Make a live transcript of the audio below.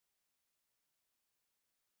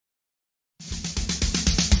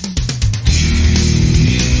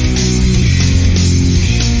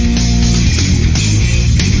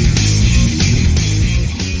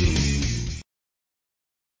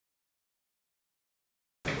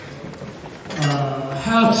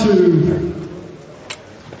how to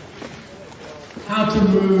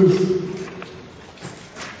move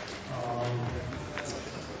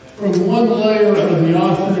from one layer of the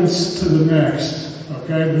offense to the next.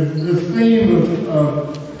 Okay, the theme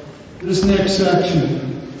of this next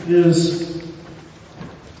section is,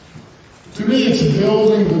 to me, it's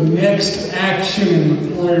building the next action in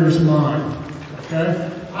the player's mind.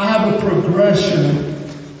 Okay, I have a progression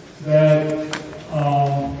that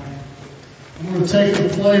I'm going to take the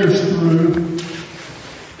players through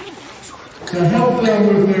to help them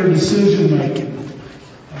with their decision making.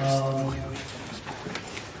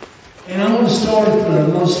 And I'm going to start at the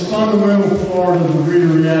most fundamental part of the read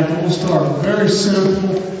or react. I'm going to start very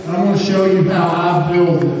simple. And I'm going to show you how I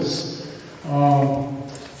build this. Now,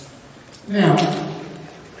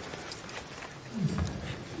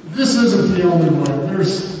 this isn't the only way.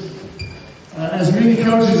 There's as many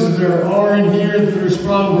coaches as there are in here, there's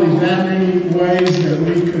probably that many ways that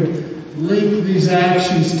we could link these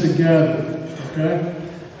actions together. Okay,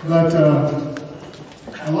 but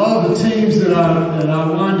a lot of the teams that I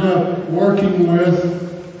wind up working with,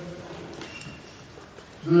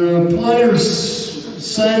 the players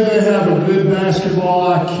say they have a good basketball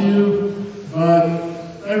IQ, but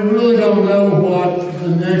they really don't know what the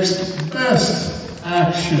next best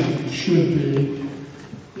action should be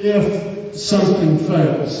if something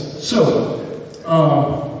fails. So,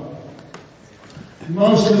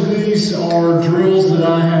 most of these are drills that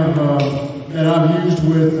I have that I've used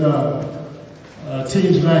with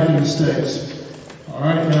teams back in the States. All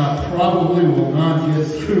right, and I probably will not get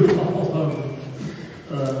through all of them.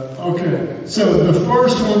 Okay, so the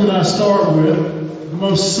first one that I start with, the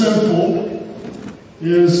most simple,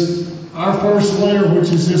 is our first layer, which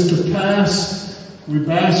is just to pass. We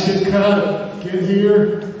basket cut, get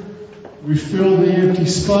here. We fill the empty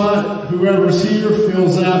spot. Whoever's here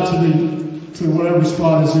fills out to whatever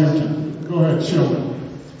spot is empty. Go ahead, show me.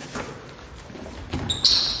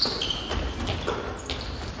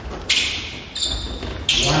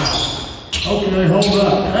 Wow. Okay, hold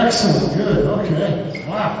up. Excellent. Good. Okay.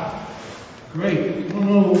 Wow. Great. I don't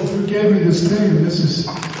know who gave me this thing.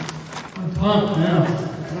 I'm pumped now. I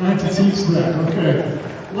have to teach that. Okay.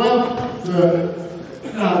 Well,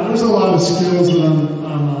 there's a lot of skills that I'm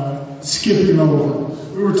skipping over.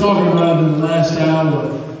 We were talking about in the last hour,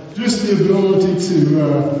 just the ability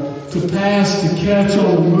to pass, to catch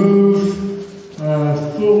on the move,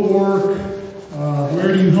 footwork, where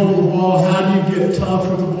do you hold the ball, how do you get tough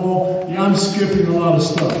with the ball. Yeah, I'm skipping a lot of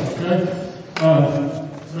stuff, okay?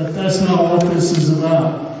 But that's not what this is about.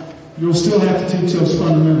 You'll still have to teach those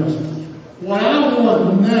fundamentals. What I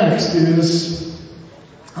want next is,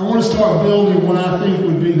 I want to start building what I think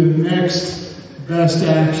would be the next best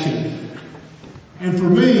action. And for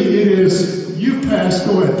me, it is, you pass,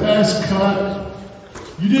 go ahead, pass, cut.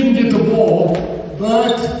 You didn't get the ball,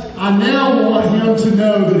 but I now want him to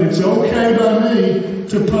know that it's okay by me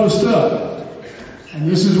to post up. And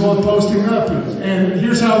this is what posting up is. And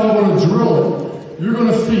here's how we're going to drill it. You're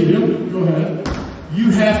going to feed him. Go ahead.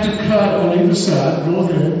 You have to cut on either side. Go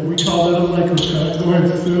ahead. We call that a Laker cut. Go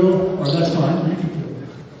ahead, fill. Or that's fine. You can fill.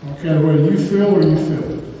 Okay, whether you fill or you fill.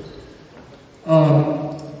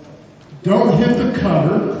 Don't hit the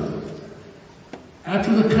cutter.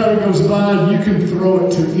 After the cutter goes by, you can throw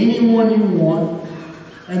it to anyone you want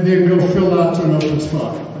and then go fill out to an open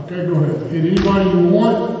spot. Okay, go ahead. Hit anybody you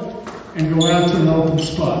want and go out to an open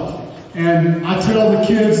spot. And I tell the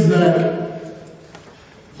kids that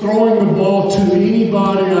throwing the ball to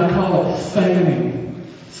anybody, I call it fanning.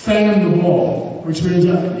 Fan the ball, which means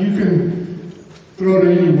you can throw to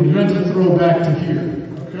anyone. You have to throw back to here.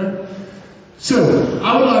 Okay? So, I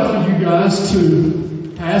would like for you guys to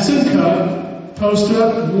pass and cut, post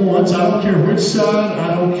up once. I don't care which side,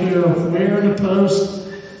 I don't care where in the post.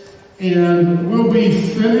 And we'll be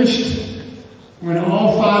finished when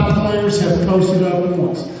all 5 players have posted up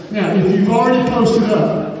once. Now, if you've already posted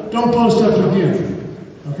up, don't post up again.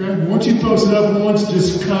 Okay? Once you post it up once,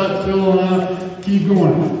 just cut, fill it out, keep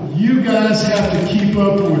going. You guys have to keep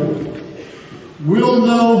up with it. We'll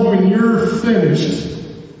know when you're finished.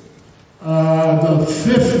 The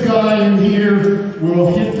 5th guy in here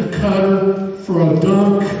will hit the cutter for a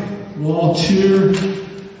dunk. We'll all cheer.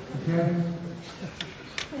 Okay?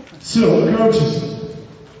 So, coaches,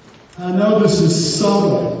 I know this is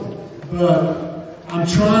subtle, but I'm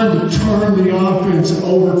trying to turn the offense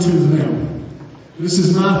over to them. This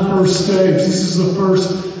is my first stage. This is the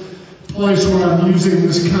first place where I'm using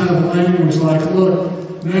this kind of language like, look,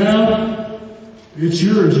 now it's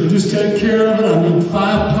yours. You just take care of it. I need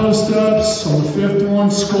 5 post-ups. On the 5th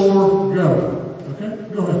one, score, go. Okay?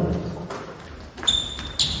 Go ahead.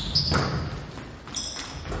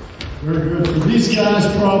 Very good. For these guys,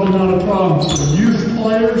 probably not a problem. For youth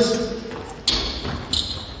players,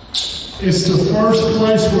 it's the first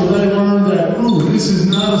place where they learn that, ooh, this is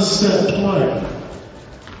not a set play.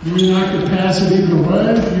 You mean I could pass it either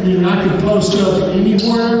way? You mean I could post up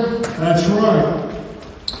anywhere? That's right.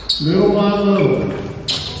 Little by little.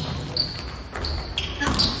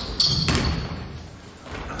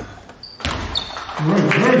 Great,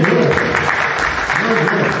 very good. Very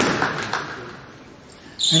good.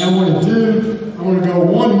 And I want to go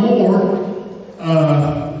one more.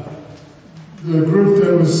 The group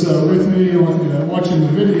that was with me watching the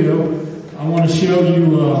video, I want to show you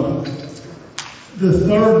the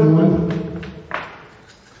third one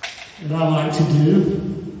that I like to do.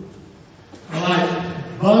 I like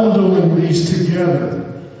bundling these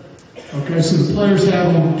together. Okay, so the players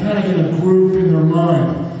have them kind of in a group in their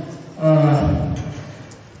mind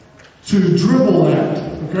to dribble at.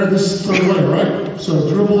 Okay, this is third way, right? So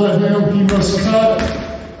dribble at him, he must cut,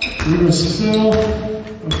 we must fill.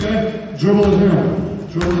 Okay, dribble at him,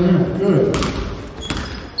 good.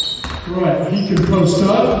 Right, he can post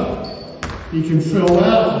up. He can fill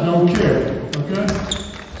out, don't care, okay?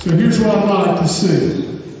 So here's what I like to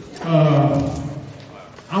see.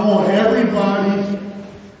 I want everybody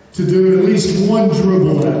to do at least one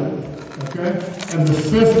dribble at, okay? And the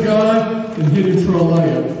fifth guy can hit him for a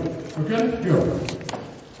layup, okay? Go.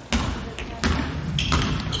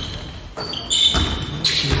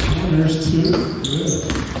 There's two, good.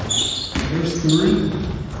 There's three.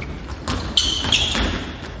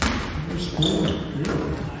 There's four, good.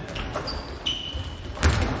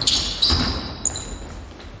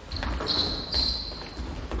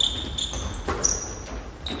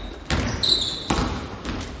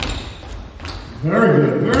 Very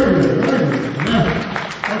good, very good, very good.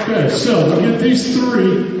 Now, okay, so we get these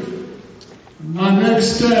three. My next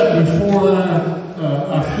step before I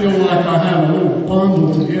feel like I have a little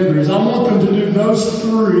bundle together is I want them to do those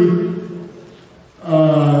three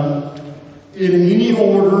in any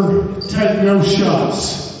order, take no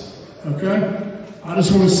shots. Okay? I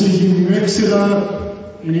just want to see you mix it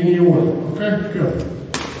up in any order. Okay? Go.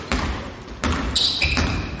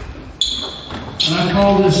 And I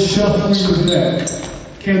call this shuffling the deck.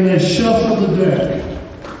 Can they shuffle the deck?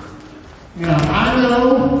 Now, I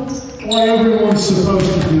know what everyone's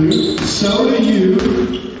supposed to do. So do you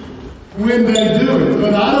when they do it.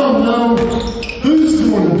 But I don't know who's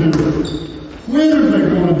going to do it. When are they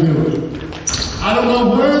going to do it? I don't know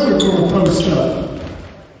where they're going to post up.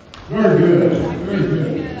 Very good. Very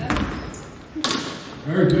good.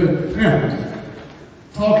 Very good. Now,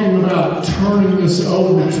 talking about turning this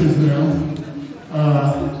over to them,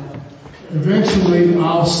 eventually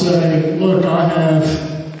I'll say, look, I have,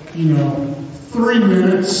 3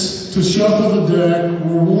 minutes to shuffle the deck.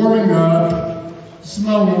 We're warming up. It's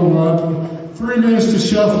not warm up. 3 minutes to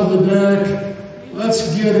shuffle the deck.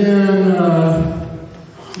 Let's get in,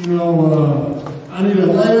 I need a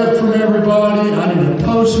layup from everybody. I need a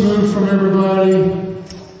post move from everybody.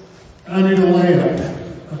 I need a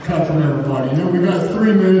layup, a cut from everybody. We got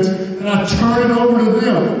 3 minutes, and I turn it over to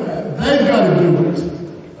them. They've got to do it.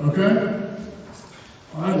 Okay?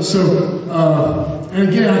 All right, so, and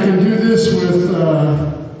again, I can do this with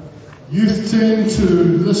youth team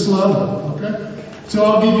to this level, okay? So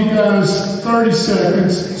I'll give you guys 30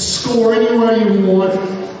 seconds, score any way you want,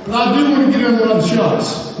 but I do want to get in a lot of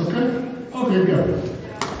shots, okay? Okay, go.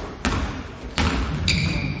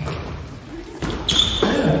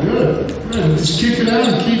 Yeah, good, good. Just kick it out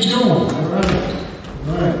and keep going, all right?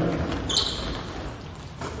 All right.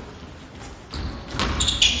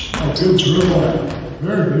 Oh, good dribble out.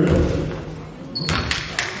 Very good.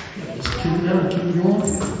 Just keep it out, keep going.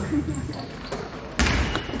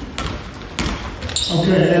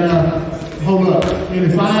 Okay, and hold up. And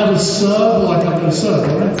if I have a sub, like I've got a sub,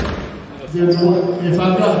 right? Then if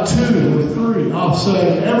I've got 2 or 3, I'll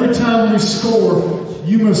say every time we score,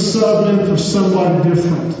 you must sub in for somebody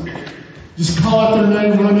different. Just call out their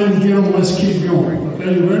name, run in, and get them. Let's keep going.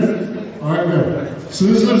 Okay, you ready? All right, go. As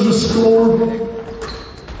soon as there's a score,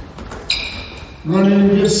 run in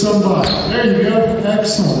and get somebody. There you go.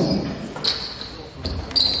 Excellent.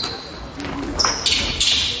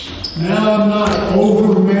 Now I'm not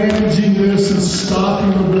over-managing this and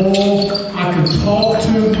stopping the ball. I can talk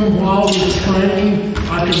to them while we're training. I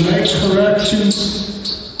can make corrections.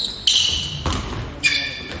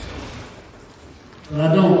 But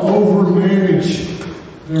I don't over-manage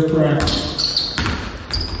their practice.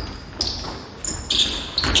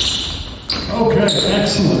 Okay,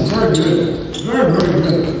 excellent. Very good. Very, very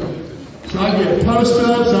good. So I get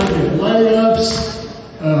post-ups, I get layups,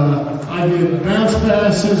 I I get bounce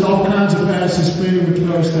passes, all kinds of passes, feeding the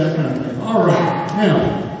post, that kind of thing. All right, now,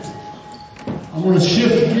 I'm going to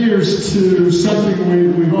shift gears to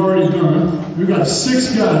something we've already done. We've got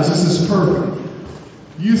 6 guys. This is perfect.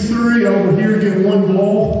 You 3 over here get 1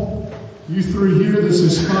 ball. You 3 here, this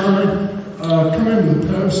is fine. Come into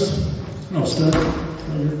the post. No, step.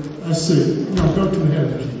 I see. No, go to the head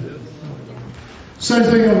of the key. Same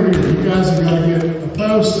thing over here. You guys have got to get a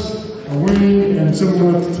post, a wing, and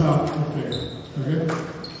someone up the top up there. Okay?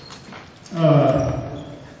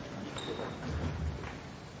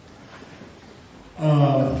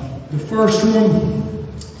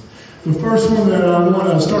 The first one that I want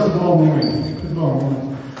to start the ball wing,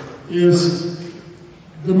 is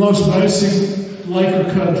the most basic Laker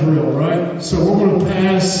cut drill, right? So we're going to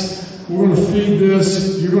pass, we're going to feed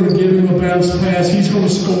this, you're going to give him a bounce pass, he's going to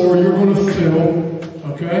score, you're going to fill,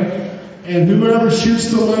 okay? And whoever shoots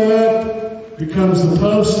the layup becomes the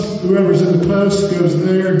post, whoever's in the post goes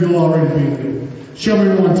there, you'll already be there. Show me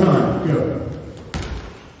one time, go.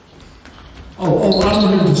 Oh, I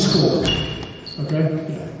want him to score, okay?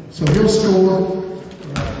 Yeah. So he'll score.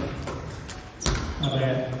 Not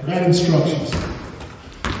bad. Bad instructions.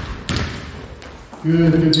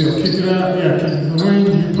 Good deal. Kick it out. Yeah, kick it the wing.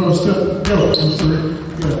 You post up. Go. 2, 3.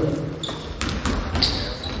 Go.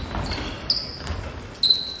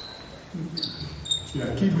 Yeah,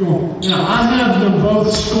 keep going. Now, I have them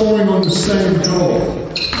both scoring on the same goal.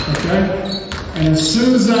 Okay? And as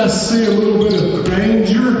soon as I see a little bit of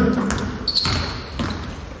danger,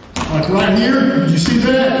 like right here, did you see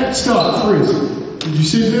that? Stop, freeze. Did you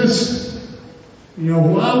see this? You know,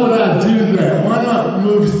 why would I do that? Why not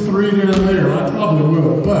move 3 down there? I probably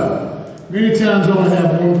will, but many times I only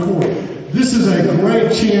have 1 court. This is a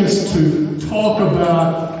great chance to talk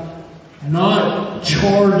about not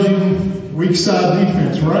charging weak side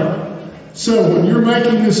defense, right? So when you're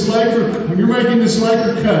making this Laker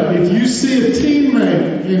cut, if you see a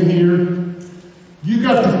teammate in here, you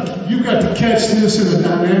got to catch this in a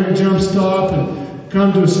dynamic jump stop and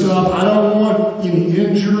come to a stop. I don't want any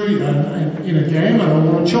injury in a game. I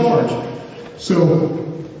don't want to charge. So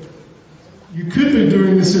you could be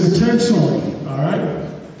doing this intentionally, all right,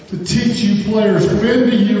 to teach you players when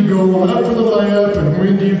do you go up for the layup and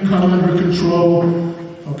when do you come under control.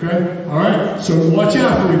 Okay, all right. So watch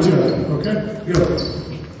out for each other. Okay, go.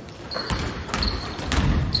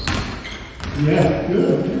 Yeah,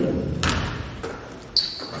 good.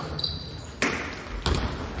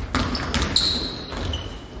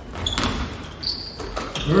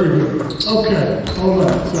 Very good. Okay, hold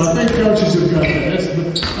on. So I think coaches have got that. That's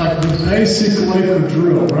like the basic Laker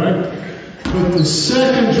drill, right? But the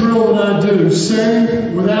second drill that I do,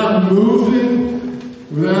 same without moving,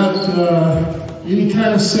 without any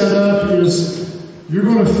kind of setup, is you're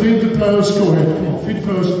going to feed the post. Go ahead, come on, feed the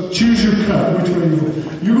post. Choose your cut. Which way you go?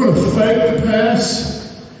 You're going to fake the pass,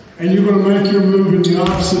 and you're going to make your move in the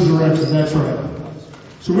opposite direction. That's right.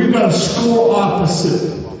 So we've got to score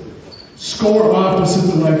opposite. Score opposite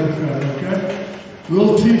the Laker cut, okay?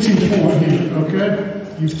 Little teaching point here, okay?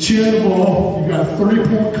 You've chinned the ball, you've got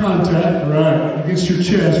 3-point contact, right, against your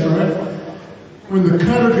chest, right? When the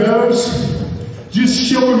cutter goes, just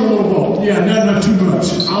show him a little ball. Yeah, not too much.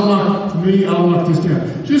 I'll knock this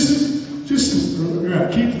down. Just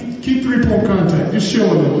right, keep 3-point contact. Just show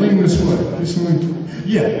him, lean this way. Just lean.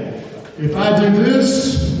 Yeah. If I do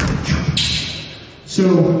this,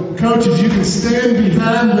 so, coaches, you can stand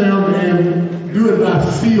behind them and do it by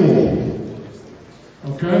feel.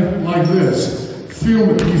 Okay? Like this. Feel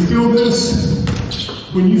it. You feel this?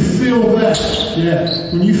 When you feel that, yeah.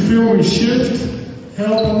 When you feel me shift,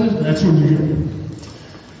 help on it, that's when you go.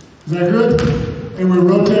 Is that good? And we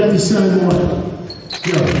rotate the same way.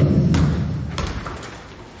 Go.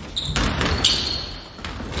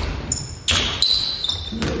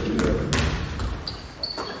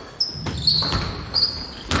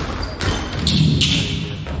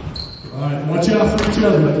 Watch out for each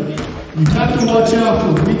other. You have to watch out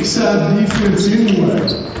for weak side defense anyway.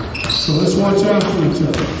 So let's watch out for each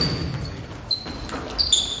other.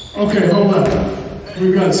 Okay, hold on.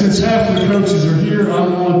 We've got, since half of the coaches are here, I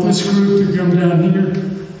want this group to come down here.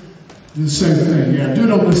 Do the same thing. Yeah, do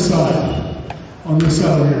it on this side. On this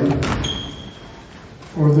side over here.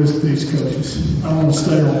 For these coaches. I want to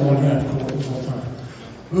stay on 1/2 court the whole time.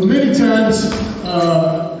 But many times,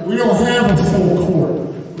 we don't have a full court.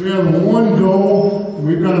 We have 1 goal.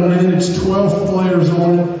 We've got to manage 12 players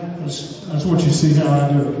on it. That's what you see how I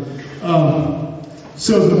do it.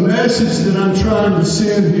 So the message that I'm trying to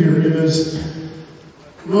send here is,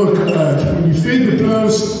 look, when you feed the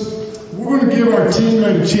post, we're going to give our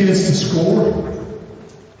teammate a chance to score.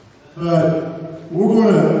 But we're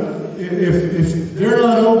going to, if they're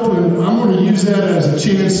not open, I'm going to use that as a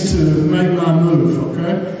chance to make my move,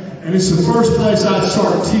 okay? And it's the first place I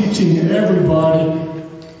start teaching everybody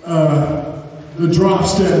the drop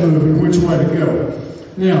step move and which way to go.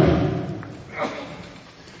 Now,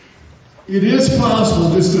 it is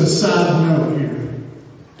possible, just a side note here,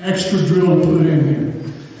 extra drill to put in here.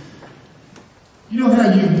 You know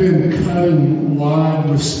how you've been cutting wide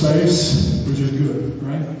with space, which is good,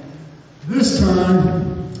 right? This time,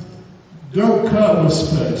 don't cut with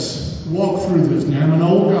space. Walk through this. Now, I'm an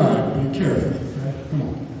old guy. Be careful. Okay? Come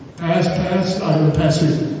on. Pass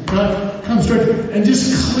through. Cut. Come straight. And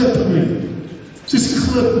just clip me. Just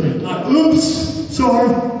clip me. Like, oops, sorry.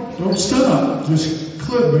 Don't stop. Just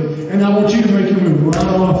clip me. And I want you to make your move right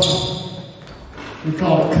off. We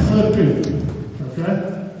call it clipping. Okay?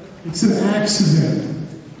 It's an accident.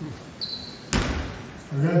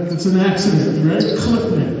 Okay? It's an accident. You ready?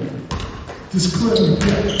 Clip me. Just clip me.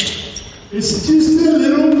 Yeah. It's just a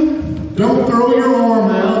little, don't throw your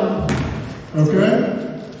arm out.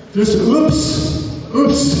 Okay? Just oops,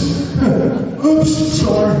 oops,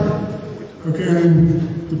 sorry. Okay,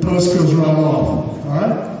 and the post goes right off.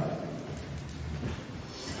 Alright?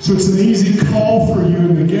 So it's an easy call for you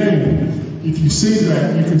in the game. If you see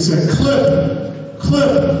that, you can say clip,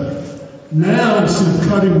 clip. Now, instead of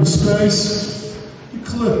cutting with space, you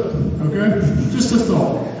clip. Okay? Just a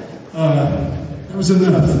thought. That was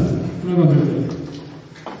enough. I'm not going to do that.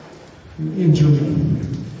 Injure me.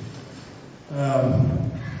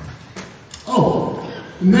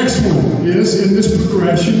 The next one is, in this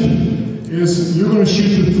progression, is you're going to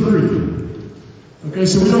shoot the three. Okay,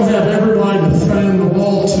 so we don't have everybody to fan the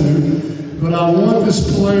ball to, but I want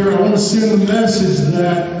this player, I want to send a message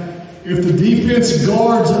that if the defense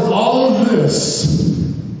guards all of this,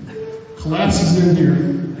 collapses in here,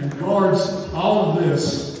 and guards all of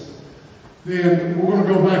this, then we're going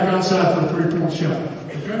to go back outside for a three-point shot.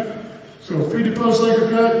 Okay? So feed the post, Laker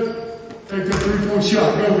cut, take that three-point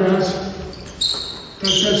shot. Go, guys.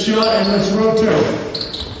 Take that shot and let's rotate.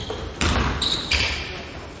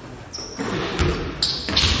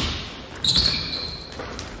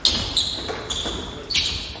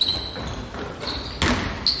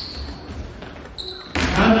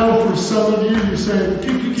 I know for some of you, you're saying,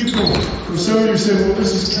 keep going. For some of you, you're saying, well,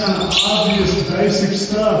 this is kind of obvious, basic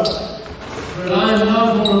stuff. But I'm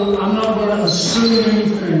not going to assume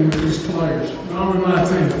anything with these players, not with my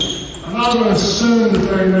team. I'm not going to assume that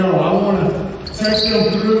they know. I want to take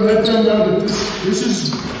them through, let them know that this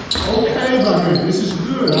is okay by me. This is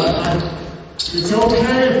good. It's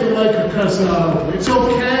okay if the Laker cuts it out. It's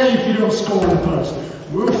okay if you don't score the post.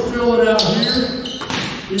 We'll fill it out here.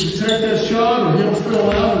 Either take that shot or he'll fill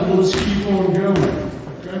out and we'll just keep on going.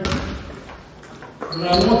 Okay? But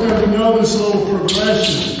I want them to know this little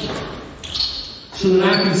progression so that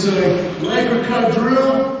I can say, Laker cut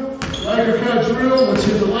drill, let's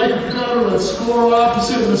hit the Laker cutter, let's score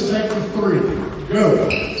opposite, let's take the three. Go.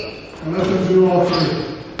 And let them do all three.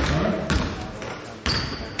 Alright?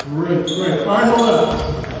 Great. Alright, hold up.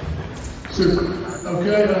 So,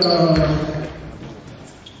 okay,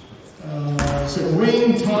 so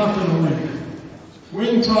wing, top, and wing.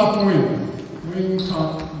 Wing, top, wing. Wing,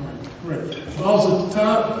 top, wing. Great. Ball's at the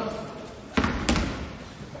top.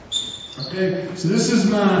 Okay, so this is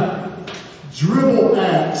my dribble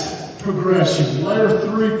act progression, layer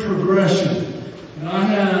 3 progression. And I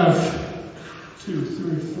have 2,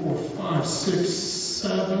 3, 4, 5, 6,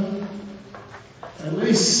 7, at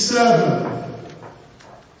least 7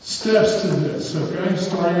 steps to this, okay?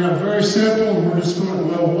 Starting out very simple, and we're just going,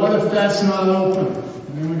 well, what if that's not open?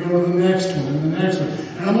 And then we go to the next one, and the next one.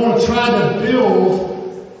 And I'm going to try to build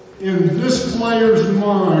in this player's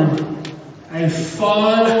mind a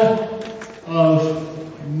file of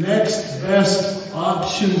next best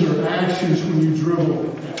options or actions when you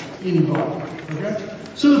dribble anybody, okay?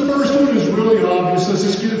 So the first one is really obvious. Let's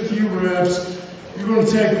just get a few reps. You're going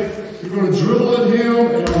to dribble at him,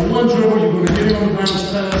 and on one dribble, you're going to hit him on the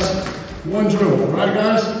bounce pass. One dribble, right,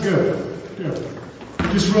 guys? Good. You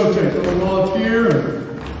just rotate. Throw the ball up here,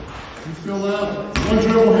 and you fill out. One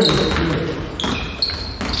dribble, hit it. Good.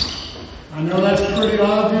 I know that's pretty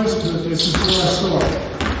obvious, but this is where I start.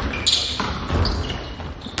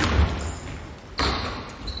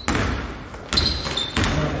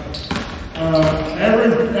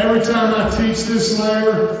 Every time I teach this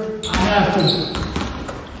layer, I have to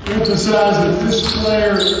emphasize that this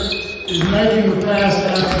player is making the pass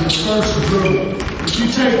after the first dribble. If you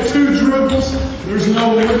take 2 dribbles, there's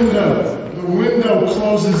no window. The window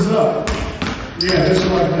closes up. Yeah, just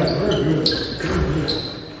like that. Very good. Very good.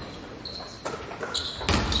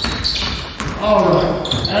 All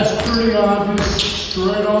right. That's pretty obvious.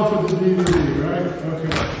 straight off of the DVD, right?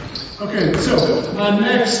 Okay. Okay, so my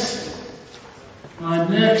next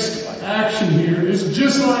action here is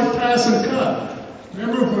just like pass and cut.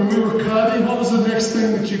 Remember when we were cutting, what was the next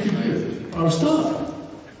thing that you could do? Post up.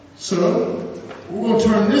 So we're going to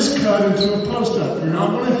turn this cut into a post up. You're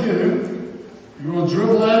not going to hit him. You're going to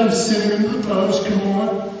dribble at him, send him into the post. Come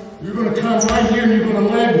on. You're going to come right here and you're going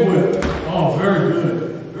to leg whip. Oh, very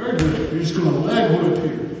good. Very good. You're just going to leg whip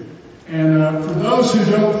here. And for those who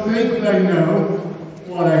don't think they know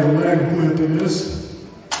what a leg whip is,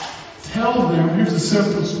 tell them, here's the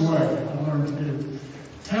simplest way I learned to do.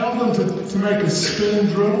 Tell them to make a spin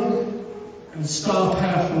dribble and stop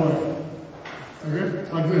halfway.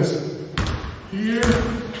 Okay? Like this. Here,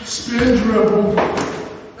 spin dribble.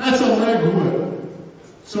 That's a leg whip.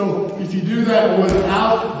 So if you do that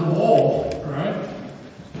without the ball, right?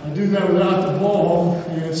 I do that without the ball,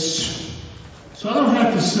 so I don't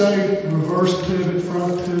have to say reverse pivot,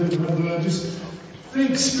 front pivot, blah, blah. Just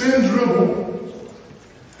think spin dribble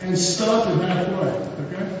and stop it halfway,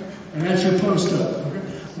 okay? And that's your post up, okay?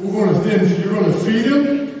 We're going to then, you're going to feed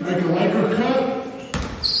him, make a Laker cut,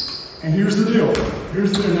 and here's the deal.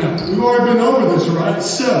 Here's the deal now. We've already been over this, right?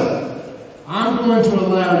 So, I'm going to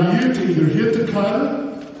allow you to either hit the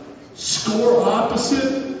cutter, score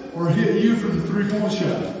opposite, or hit you for the three-point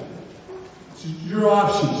shot. It's your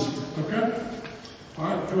options, okay? All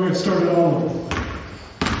right, go ahead and start it all over.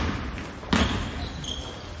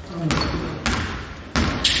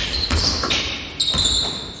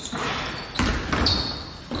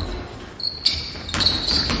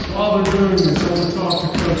 While they're doing this, I want to talk to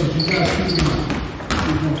coaches. You guys keep going.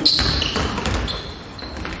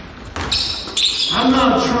 I'm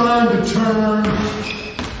not trying to turn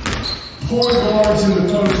point guards into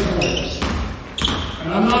post players. And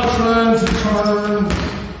I'm not trying to turn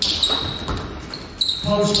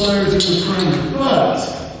post players into friends.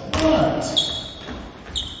 But,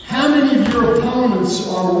 how many of your opponents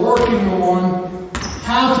are working on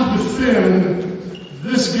how to defend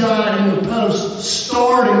this guy in the post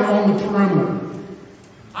starting on the perimeter?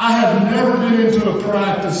 I have never been into a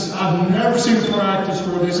practice. I've never seen a practice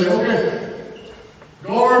where they say, okay,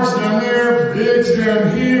 guards down there, bigs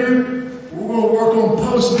down here. We're going to work on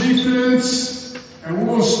post defense, and we're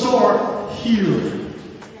going to start here.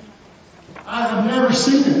 I've never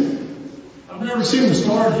seen it. I've never seen them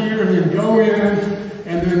start here and then go in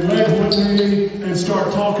and then leg with me and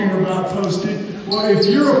start talking about post defense. Well, if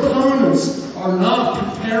your opponents are not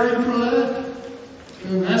preparing for that,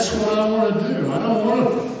 then that's what I want to do. I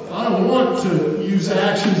don't want to use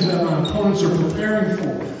actions that my opponents are preparing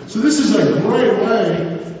for. So this is a great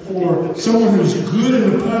way for someone who's good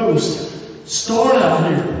in the post. Start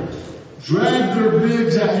out here. Drag their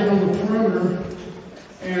bigs out here on the perimeter.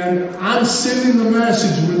 And I'm sending the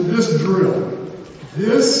message with this drill.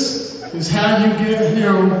 This is how you get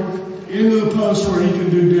him into the post where he can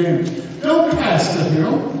do damage. Don't pass to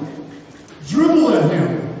him. Dribble at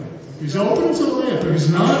him. If he's open, it's a layup. If he's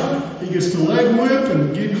not, he gets to leg whip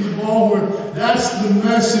and give you the ball. That's the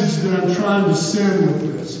message that I'm trying to send with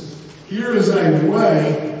this. Here is a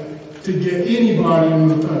way to get anybody in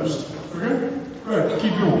the post. Okay? All right,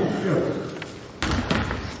 keep going. Go.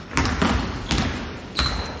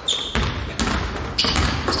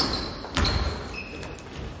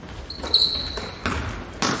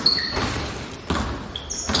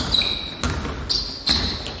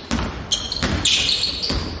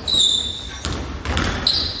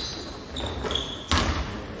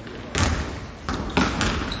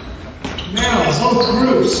 Both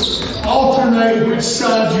groups alternate which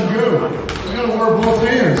side you go. You got to work both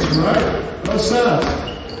hands, right? Both sides.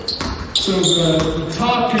 So the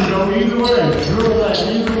top can go either way. Dribble that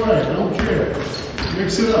either way. Don't care.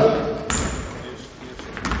 Mix it up.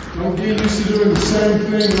 Don't get used to doing the same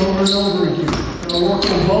thing over and over again. Got to work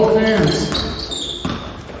on both hands.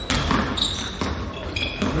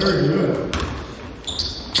 Very good.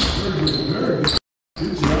 Very good. Very good.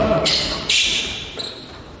 Good job.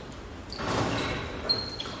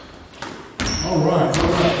 All right,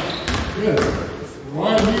 good.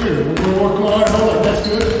 Right here, we're going to work on, all right, hold on, that's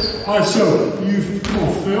good. All right, so you've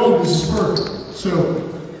fulfilled, this is perfect.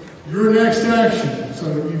 So your next action, so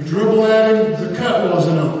you dribble at him, the cut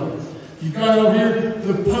wasn't open. You got over here,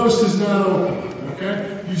 the post is not open,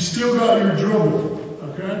 okay? You still got your dribble,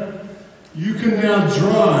 okay? You can now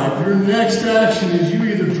drive. Your next action is you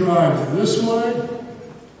either drive this way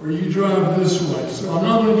or you drive this way. So I'm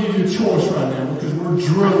not going to give you a choice right now because we're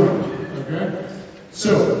drilling. Okay?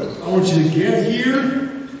 So, I want you to get here,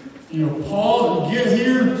 pause, get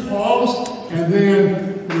here, pause, and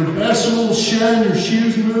then your best little shine your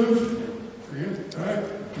shoes move. Okay? All right?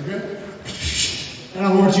 Okay? and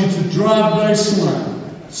I want you to drive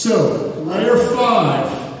baseline. So, layer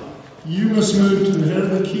 5, you must move to the head of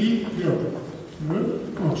the key. Go.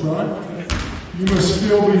 Good. Come on, try. You must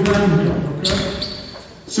feel behind him, okay?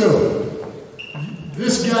 So,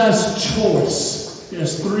 this guy's choice, he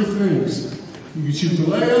has 3 things. You can shoot the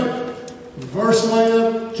layup, reverse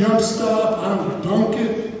layup, jump stop, I don't dunk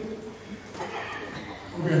it.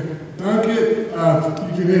 Okay, dunk it.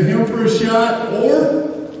 You can hit him for a shot, or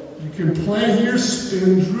you can plant here,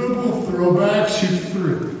 spin, dribble, throw back, shoot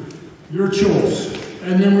 3. Your choice.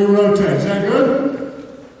 And then we rotate. Is that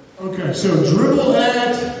good? Okay, so dribble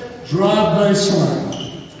at, drive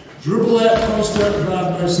baseline. Dribble at, post up,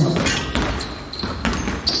 drive baseline.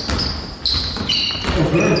 Oh,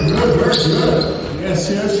 very good, very good. Yes,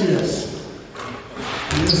 yes, yes.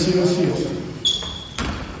 Yes, yes, yes.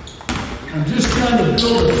 I'm just trying to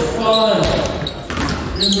build a file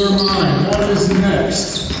in their mind. What is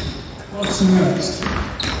next? What's next?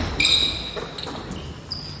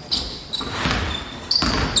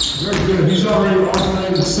 Very good. He's already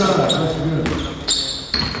alternating the side. That's good.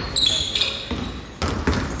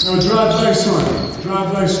 Now drive baseline. Drive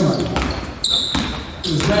baseline.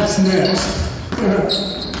 Because that's next.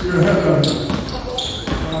 You're ahead of me.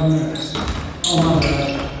 I'm next. Oh, my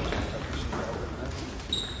bad.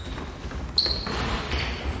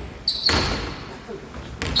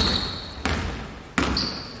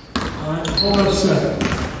 All right, hold up a second.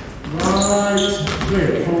 Right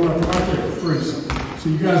there. Hold up right there. Freeze. So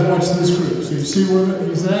you guys watch this group. So you see where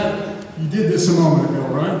he's at? You did this a moment ago,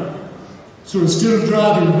 right? So instead of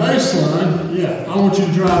driving baseline, yeah, I want you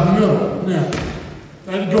to drive middle. Now,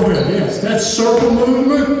 go ahead, yes. That's circle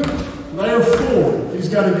movement, layer 4. He's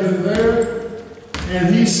got to get there,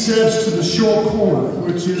 and he steps to the short corner,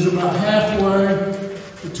 which is about halfway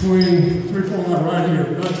between 3-4 line right here.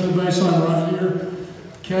 Back to the baseline right here.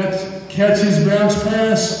 Catch his bounce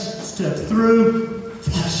pass, step through,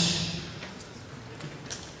 flush.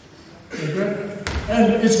 Okay?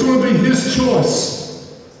 And it's going to be his choice.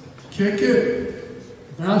 Kick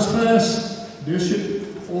it, bounce pass, dish it,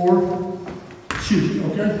 or shoot,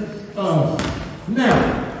 okay? Now,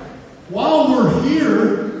 while we're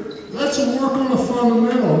here, let's work on a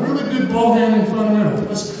fundamental, really good ball handling fundamental.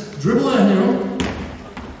 Let's dribble at him.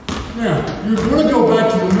 Now, you're going to go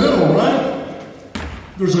back to the middle, right?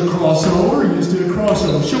 There's a crossover, you just did a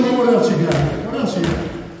crossover. Show me what else you got. What else you got?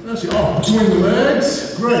 Oh, between the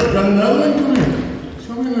legs. Great. Got another one? Come here.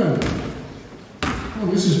 Show me another. Oh,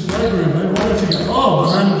 this is playground, man. What else you got? Oh,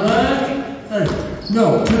 behind the back. Hey, no,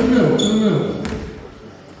 to the middle, to the middle.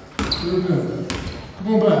 To the middle. Come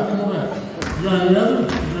on back, come on back. You got any other? You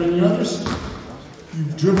got any others? You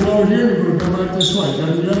dribble over here and you're going to go back this way. You got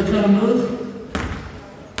any other kind of move?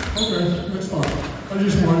 Okay, that's fine. I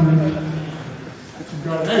just wondered. You've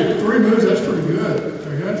got, hey, 3 moves, that's pretty good.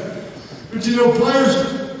 Okay? But you know, players,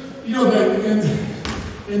 you know, that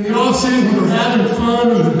in the off-season when they're having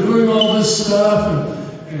fun and they're doing all this stuff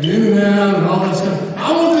and in and out and all that stuff,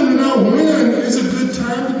 I want them to know when is a good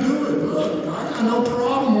time to do it. Look, I got no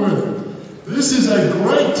problem with it. This is a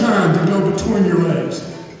great time to go between your legs.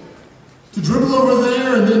 To dribble over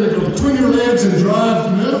there and then to go between your legs and drive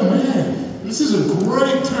the middle, man, this is a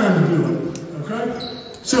great time to do it. Okay?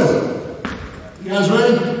 So, you guys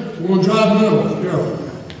ready? We're going to drive the middle. Go.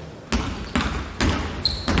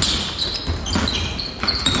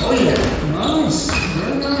 Oh yeah, nice,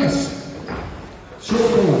 very nice. Short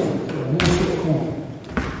corner, more short corner.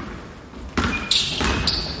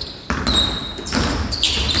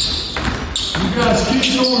 You guys keep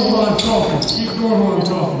going while I'm talking. Keep going while I'm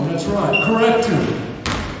talking. That's right. Correct him.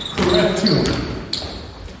 Correct him.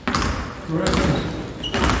 Correct him.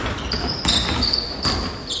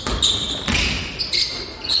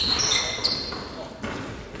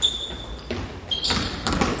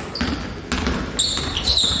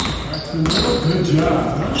 Good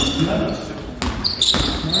job. Nice job.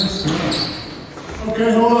 Nice job. Okay,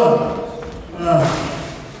 hold up.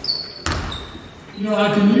 You know,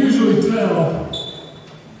 I can usually tell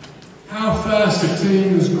how fast a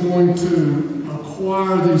team is going to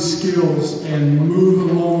acquire these skills and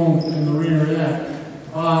move along in the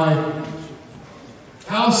rear-act by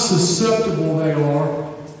how susceptible they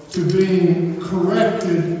are to being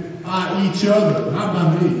corrected by each other, not by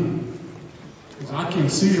me. Because I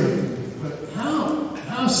can't see everything. But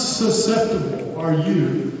how susceptible are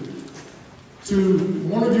you to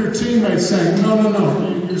one of your teammates saying, no,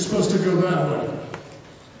 you're supposed to go that way?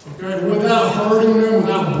 Okay, without hurting them,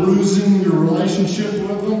 without bruising your relationship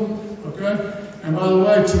with them. Okay, and by the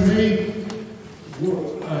way, to me,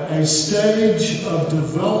 a stage of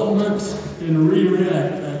development in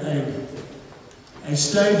rear-act, a a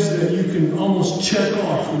stage that you can almost check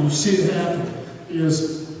off when you see it happen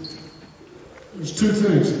is, there's two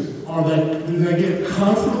things. Do they get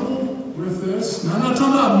comfortable with this? Now, I'm not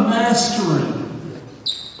talking about mastering.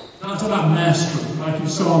 Not talking about mastering, like you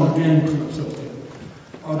saw in the game clips up there.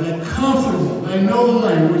 Are they comfortable? They know the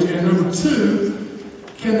language. And number two,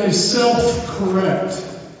 can they self-correct?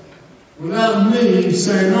 Without me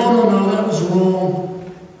saying, no, that was wrong.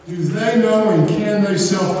 Do they know and can they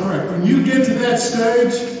self-correct? When you get to that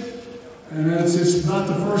stage, and it's not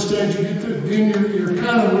the first stage you get to, then you're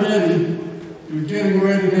kind of ready. You're getting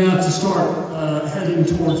ready now to start heading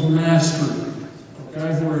towards mastery.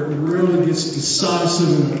 Okay, where it really gets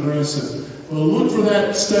decisive and aggressive. Well, look for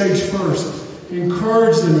that stage first.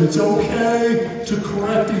 Encourage them. It's okay to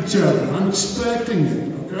correct each other. I'm expecting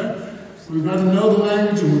it. Okay, we've got to know the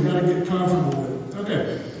language and we've got to get comfortable with it.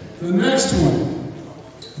 Okay, the next one.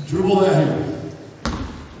 Dribble that hand.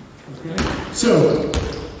 Okay? So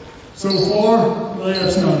far,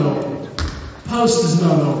 layup's not open. Post is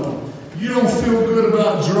not open. You don't feel good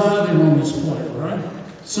about driving on this play, right?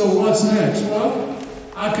 So what's next? Well,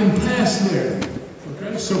 I can pass there.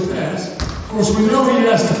 Okay? So pass. Of course, we know he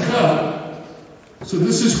has to cut. So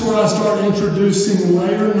this is where I start introducing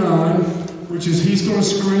layer 9, which is he's going to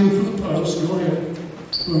screen for the post. Go ahead.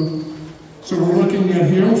 Boom. So we're looking at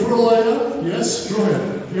him for a layup. Yes, go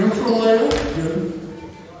ahead. Him for a layup. Good.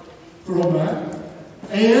 Throw back.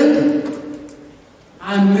 And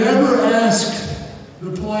I never ask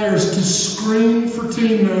the players to screen for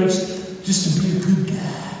teammates just to be a good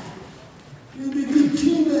guy. You'll be a good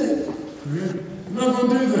teammate. Okay? I'm not going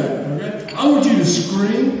to do that. Okay? I want you to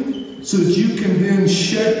screen so that you can then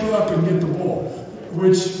shape up and get the ball,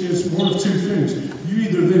 which is one of two things. You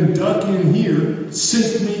either then duck in here,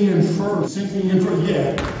 sink me in further,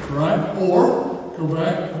 yeah, right? Or go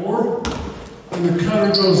back, or when the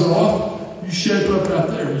cutter goes off, you shape up out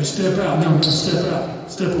there. You step out. No, step out.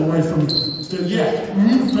 Step away from me.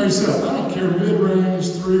 Face up. I don't care, mid-range,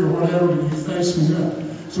 3 or whatever, but you face me up.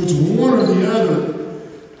 So it's one or the other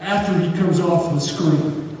after he comes off the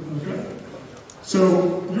screen. Okay?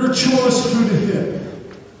 So your choice who to hit.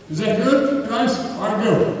 Is that good, guys? All right,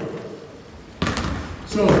 go.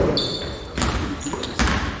 So,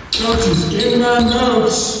 coaches, in my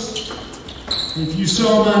notes, if you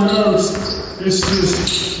saw my notes,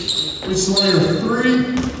 it's layer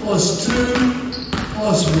 3 plus 2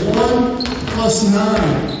 plus 1 plus 9.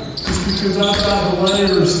 Just because I've got the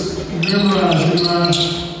layers memorized in mine.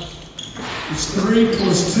 It's 3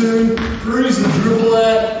 plus 2. 3 is the dribble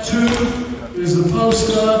at, 2 is the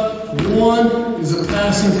post up, 1 is a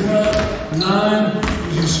pass and cut, 9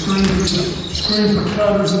 is you screen for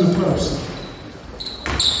cutters in the post.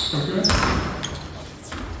 Okay?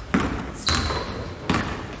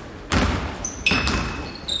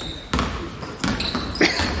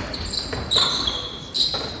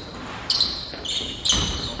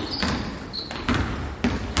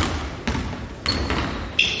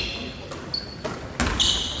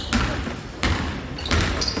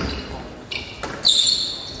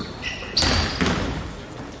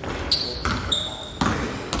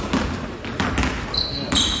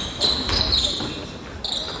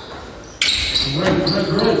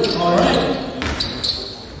 Great. All right.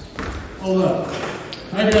 Hold up.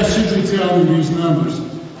 Maybe I shouldn't tell you these numbers.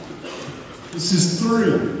 This is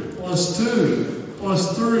 3 plus 2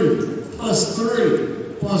 plus 3 plus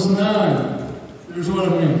 3 plus 9. Here's what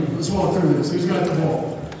I mean. Let's walk through this. Who's got the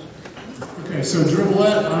ball? Okay, so dribble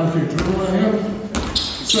that. I don't care. Dribble at him.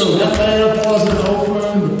 So that layup wasn't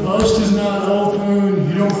open. The post is not open.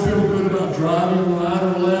 You don't feel good about driving right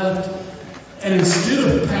or left. And instead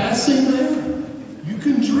of passing there, you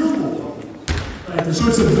can dribble. So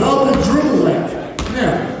it's a double dribble act.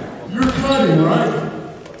 Now, you're cutting, right?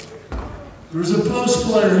 There's a post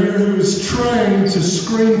player here who is trained to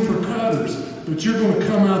screen for cutters, but you're going to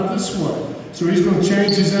come out this way. So he's going to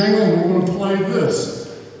change his angle and we're going to play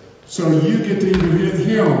this. So you get to either hit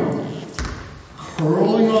him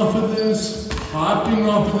curling off of this, hopping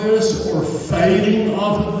off of this, or fading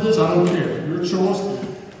off of this. I don't care. Your choice.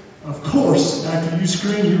 Of course, after you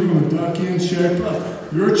screen, you're going to duck in, shape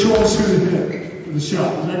up. Your choice who to hit for the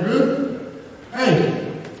shot. Is that good?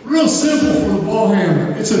 Hey, real simple for the ball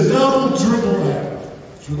handler. It's a double dribble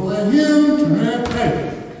act. Dribble at him, turn that,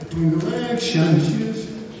 hey, between the legs, shine your shoes.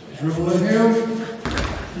 Dribble at him,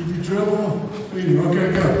 keep your dribble, lead him.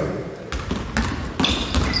 Okay, go.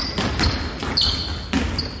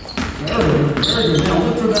 Very good. Now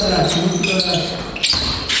look for that action.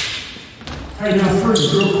 Hey, now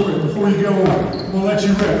freeze real quick before you go on. I'm going to let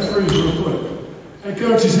you rep. Freeze real quick. Hey,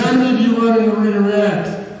 coaches, how many of you running the react?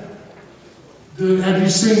 Have you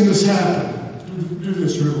seen this happen? Do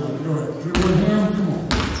this dribble. Go ahead. Dribble him. Come on.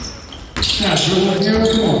 Now dribble him.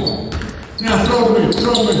 Come on. Now throw him in.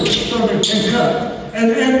 Throw him in. Throw him in. And cut.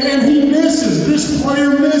 And he misses. This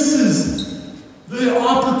player misses the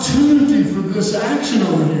opportunity for this action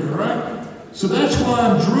over here, right? So that's why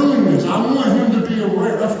I'm drilling this. I want him to be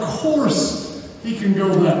aware. Of course, he can go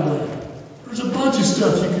that way. There's a bunch of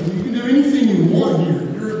stuff you can do. You can do anything you want here.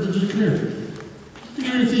 Come here. You can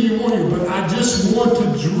do anything you want here, but I just want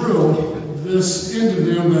to drill this into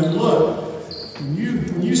them that, look,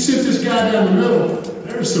 when you sit this guy down the middle,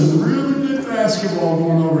 there's some really good basketball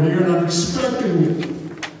going over here, and I'm expecting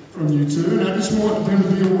it from you two, and I just want him to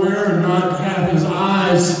be aware and not have his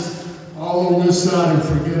eyes all on this side and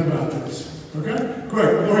forget about this. Okay?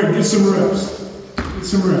 Great. Go ahead, get some reps. Get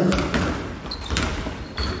some reps.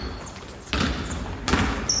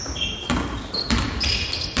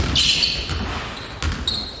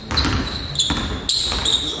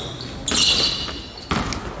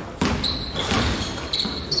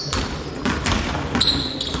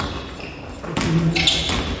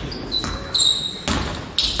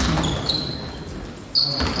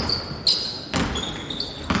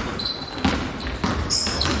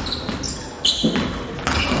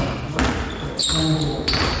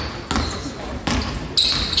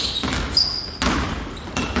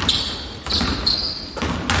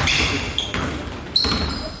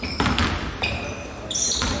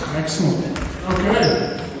 Excellent. Okay,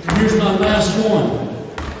 and here's my last one.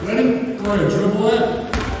 Ready? Go ahead, dribble it.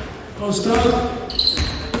 Post up.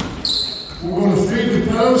 We're going to feed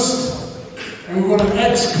the post, and we're going to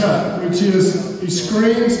X cut, which is he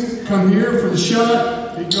screens, come here for the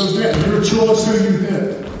shot, it goes down. Your choice who you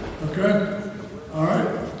hit. Okay? All right?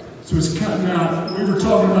 So it's cutting out. We were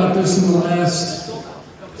talking about this in the last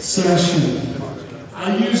session.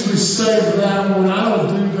 I usually save that one. I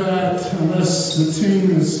don't do that unless the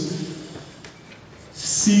team is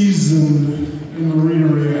seasoned in the read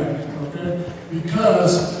and react, okay?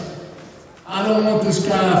 Because I don't want this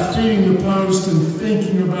guy feeding the post and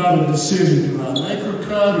thinking about a decision. Do I make or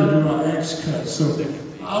cut or do I X cut? So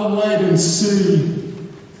I'll wait and see,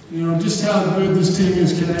 just how good this team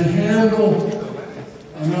is. Can they handle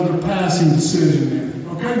another passing decision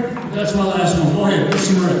there? Okay? That's my last one. Go ahead, get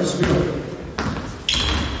some reps. Go.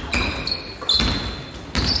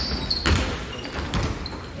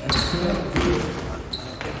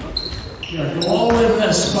 Yeah, go all the way to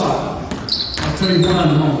that spot. I'll tell you why in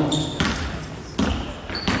a moment.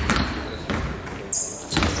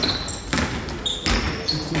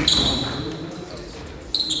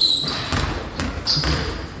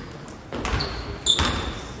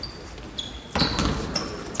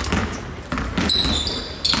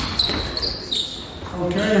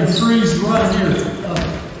 Okay, and freeze right here.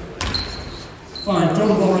 Fine, throw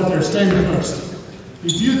the ball right there. Stay in the post.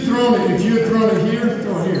 If you had thrown it here, throw it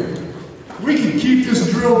here. We can keep this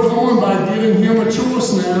drill going by giving him a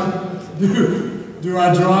choice now. Do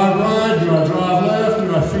I drive right? Do I drive left?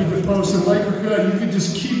 Do I feed the post and make or cut? You can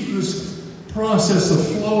just keep this process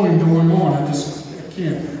of flowing going on. I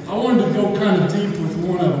can't. I wanted to go kind of deep with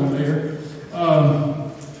one of them there.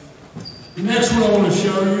 The next one I want to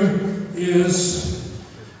show you is,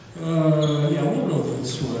 we'll go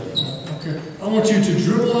this way. Okay. I want you to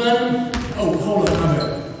dribble at him. Oh, hold on, my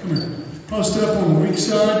bad. Come here. Post up on the weak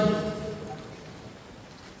side.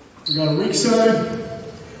 We got a weak side.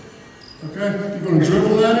 Okay? You're going to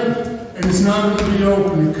dribble at him, and it's not going to be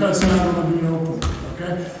open. Your cut's not going to be open.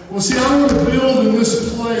 Okay? Well, see, I want to build in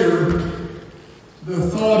this player the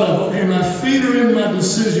thought of, okay, my feet are in my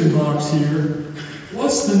decision box here.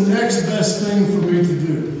 What's the next best thing for me to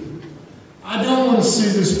do? I don't want to see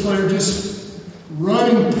this player just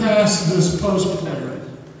running past this post player.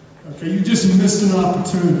 Okay? You just missed an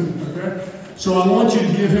opportunity. Okay? So I want you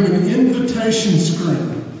to give him an invitation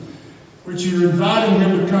screen, which you're inviting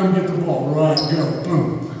him to come get the ball. Right, go,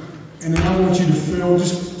 boom. And then I want you to fill,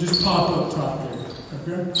 just pop up top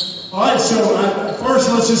there, okay? All right, so first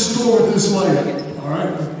let's just score with this layup, all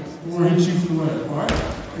right? We're going to hit you for the layup, all right?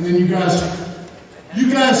 And then you guys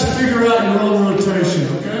figure out your own rotation,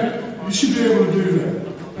 okay? You should be able to do that.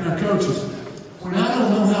 Now, coaches, when I don't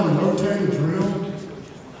know how to rotate a drill,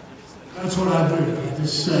 that's what I do. I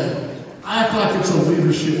just say, I act like it's a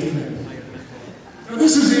leadership thing. Now,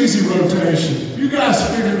 this is easy rotation. You guys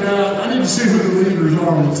figure it out. I need to see who the leaders are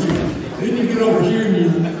on the team. Then you get over here and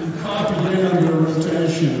you copy down your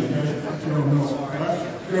rotation. Okay? All right?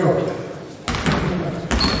 Go.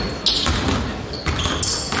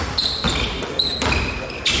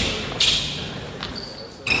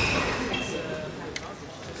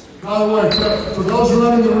 By the way, for those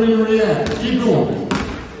running the read and react, keep going.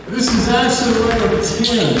 This is actually like a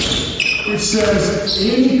 10. which says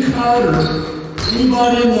any cutter,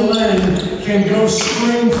 anybody in the lane can go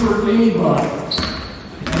screen for anybody.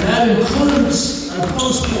 And that includes a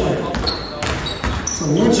post player. So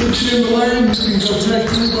once you get in the lane, you can go take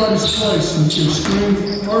anybody's place and you can screen.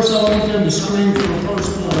 First, I want them to screen for a post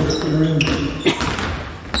player if they're in there.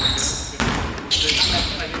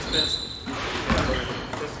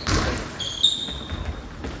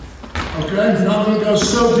 Okay, not going to go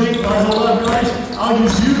so deep. All right, hold up, guys. I'll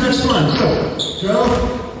use you, that's fine. Go.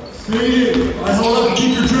 Feed it. All right, hold up,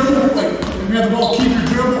 keep your dribble. Wait, when you have the ball, keep your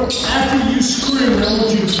dribble. After you scream, I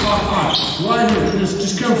want you to pop out. Right here,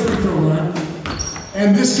 just come free throw line.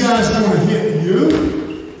 And this guy's going to hit you.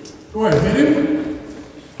 Go ahead, hit him.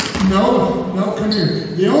 No, come here.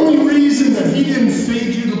 The only reason that he didn't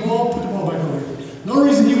feed you the ball, put the ball back over here. The only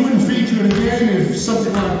reason he wouldn't feed you in a game is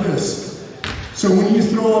something like this. So when you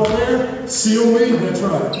throw up there, seal me, that's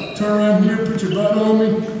right. Turn around here, put your butt on me,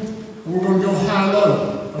 and we're going to go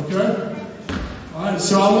high-low, okay? All right,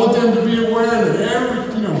 so I want them to be aware that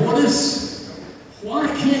why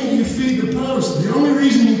can't you feed the post? The only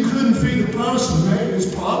reason you couldn't feed the post is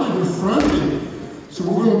probably the fronted. So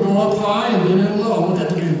we're going to go up high and then in low. I want that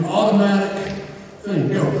to be an automatic thing.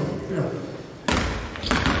 Go. Good.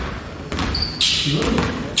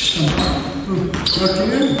 Come on. Tuck in.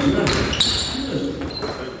 Good.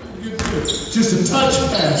 Just a touch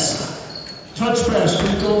pass. Touch pass.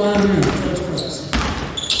 Free throw line in. Touch pass.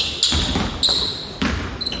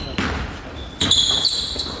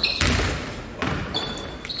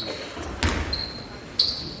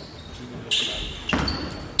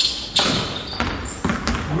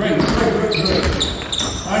 Great.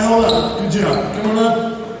 All right, hold up. Good job. Come on up.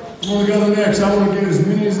 I'm going to go to the next. I want to get as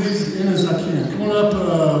many of these in as I can. Come on up,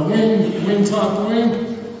 wing, top wing.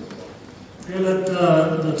 Okay,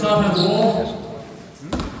 the top of the ball.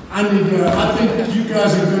 I think you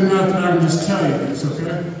guys are good enough that I can just tell you this,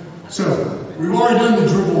 okay? So, we've already done the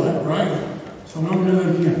dribble lap, right? So I'm going to do that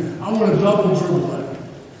again. I want to double dribble lap.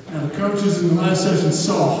 Now, the coaches in the last session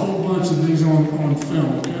saw a whole bunch of these on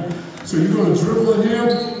film, okay? So you're going to dribble at him,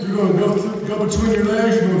 you're going to go between your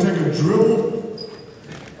legs, you're going to take a dribble.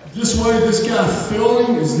 This way, this guy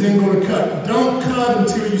filling is then going to cut. Don't cut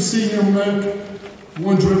until you see him make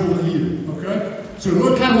one dribble at you, okay? So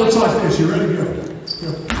it kind of looks like this. You ready to go?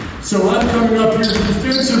 So I'm coming up here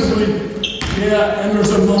defensively, and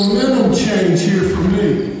there's a momentum change here for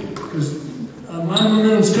me. Because my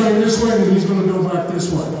momentum's coming this way, and he's going to go back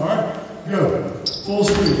this way, all right? Go. Full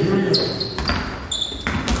speed. Here we go.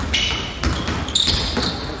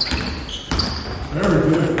 Very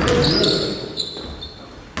good. Very good.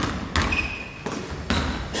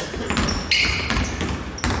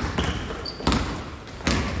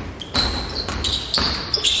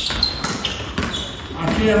 I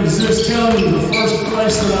can't resist telling you the first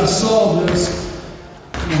place that I saw this.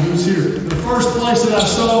 Who's here? The first place that I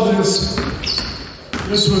saw this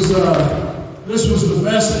was the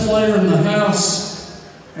best player in the house,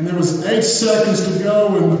 and there was 8 seconds to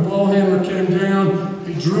go, and the ball handler came down.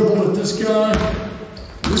 He dribbled at this guy.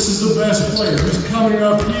 This is the best player. He's coming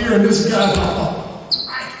up here, and this guy,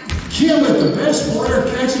 can't let the best player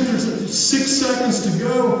catch it. There's 6 seconds to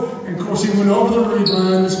go. And of course, he went over the read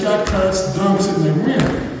line. This guy cuts, dunks it, and they win.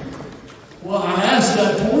 Well, I asked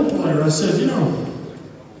that point player, I said,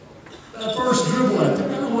 that first dribble at the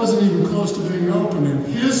guy wasn't even close to being open. And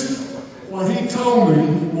what he told me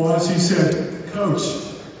was, he said, Coach,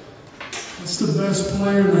 that's the best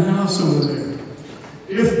player in the house over there.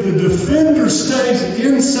 If the defender stays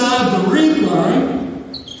inside the read line,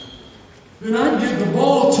 then I get the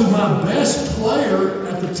ball to my best player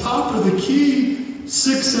at the top of the key,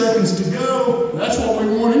 6 seconds to go. That's what we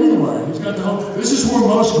want anyway. He's got the whole. This is where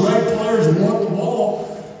most great players want the ball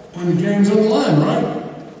when the game's on the line, right?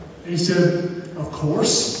 And he said, of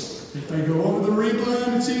course, if they go over the read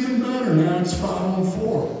line, it's even better. Now it's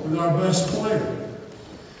 5-on-4 with our best player.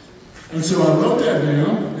 And so I wrote that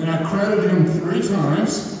down, and I credited him 3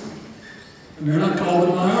 times, and then I called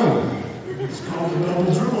it my own. It's called the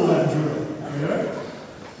double dribble that drill. Okay?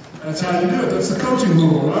 That's how you do it. That's the coaching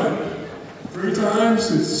rule, right? 3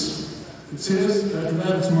 times, it's his. After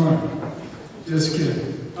that, it's mine. Just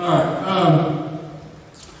kidding. All right.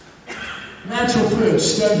 Natural pitch.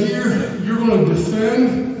 Stay here. You're going to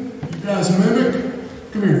defend. You guys mimic.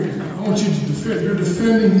 Come here. I want you to defend. You're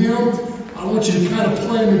defending him. I want you to kind of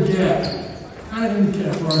play in the gap. Kind of in the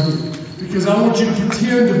gap right here. Because I want you to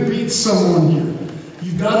pretend to beat someone here.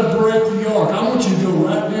 You've got to break the arc. I want you to go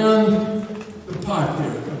right down the pipe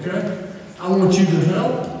there, okay? I want you to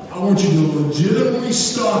help. I want you to legitimately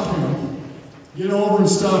stop him. Get over and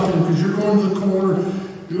stop him because you're going to the corner.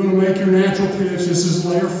 You're going to make your natural pitch. This is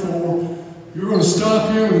layer 4. You're going to stop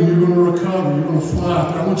him and you're going to recover. You're going to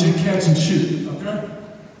fly. But I want you to catch and shoot. Okay?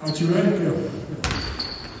 All right, you ready? Go.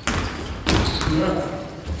 Yeah.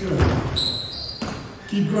 Good.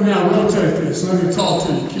 Keep going now. Rotate this. Let me talk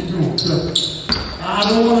to you. Keep going. Good. I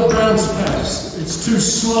don't want to bounce pass. It's too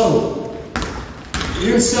slow.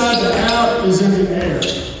 Inside to out is in the air.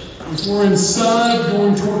 If we're inside,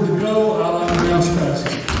 going toward the goal, I like bounce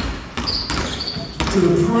passes. To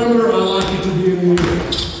the perimeter, I like it to be in the air.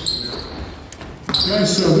 Okay,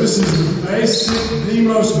 so this is the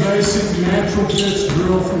most basic natural pitch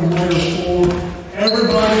drill from layer 4.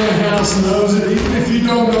 Everybody in the house knows it. Even if you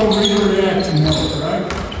don't know, react to know it, right?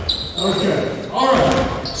 Okay, all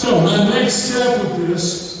right. So my next step with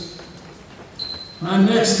this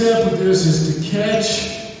is to catch.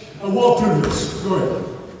 I'll walk through this. Go ahead.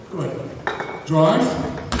 Go ahead. Drive.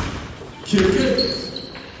 Kick it.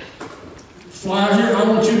 Fly here. I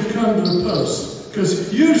want you to come to the post.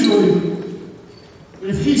 Because usually,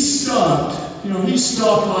 if he stopped, he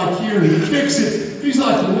stopped like here and he kicks it, he's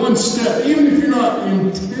like one step. Even if you're not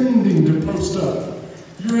intending to post up,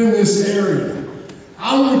 you're in this area.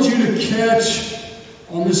 I want you to catch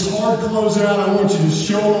on this hard closeout. I want you to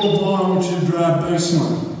shoulder the ball. I want you to drive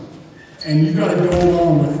baseline. And you got to go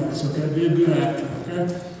along with this, okay? Be a good actor, okay?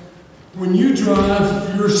 When you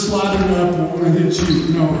drive, you're sliding up and we're going to hit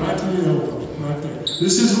you. No, right to the elbow, right there.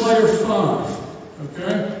 This is layer 5,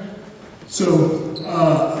 okay? So,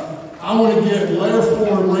 I want to get layer 4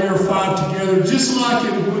 and layer 5 together just like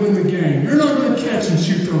it would in the game. You're not going to catch and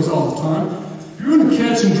shoot those all the time. You're going to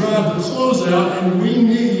catch and drive the closeout, and we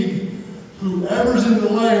need whoever's in the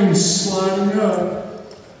lane sliding up,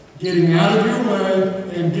 getting out of your way,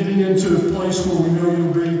 and getting into a place where we know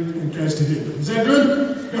you'll be in case to hit it. Is that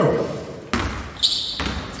good? Go.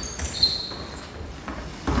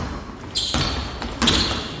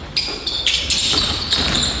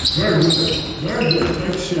 Very good. Very good.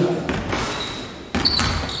 Take a shot.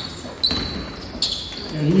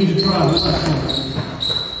 Yeah, you need to drive that one.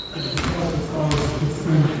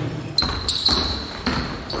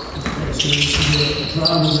 Okay, so you should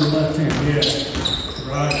drive with your left hand. Yeah.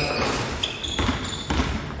 Right.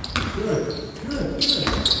 Good. Good. Good.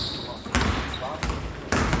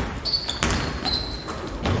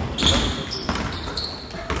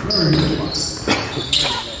 Very good.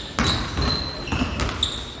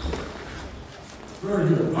 Very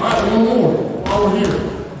good. All right, one more while we're here.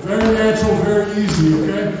 Very natural, very easy,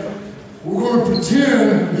 okay? We're going to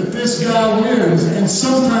pretend that this guy wins, and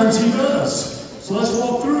sometimes he does. So let's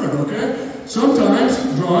walk through it, okay? Sometimes,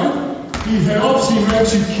 drive, he helps, he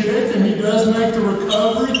makes you kick, and he does make the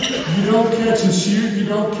recovery. You don't catch and shoot, you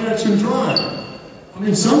don't catch and drive. I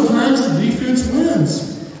mean, sometimes the defense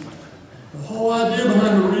wins. The whole idea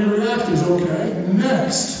behind the re-react is, okay,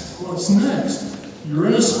 next. What's next? You're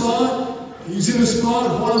in a spot. He's in the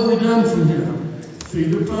spot. What have we done from here?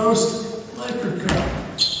 Feed the post, Laker cut.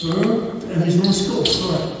 Boom. And he's going to score.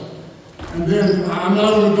 Right. And then, I'm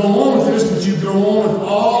not going to go on with this, but you go on with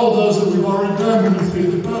all of those that we've already done when you feed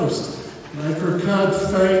the post. Laker cut,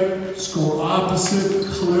 fake, score opposite,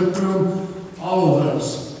 clip them, all of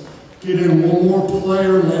those. Get in one more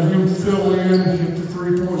player, let him fill in, hit the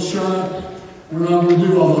three-point shot. We're not going to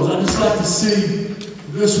do all those. I just like to see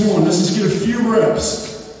this one. Let's just get a few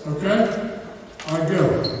reps. Okay? All right,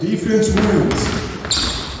 go. Defense wins.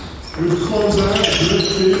 Good closeout, good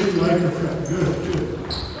feed, Laker cut. Good, good.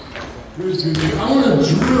 Good, good, good. I want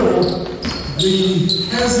to drill the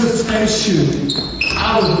hesitation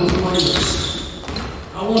out of the players.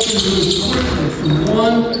 I want them to move quickly from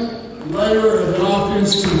one layer of the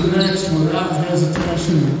offense to the next without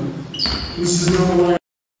hesitation. This is no way.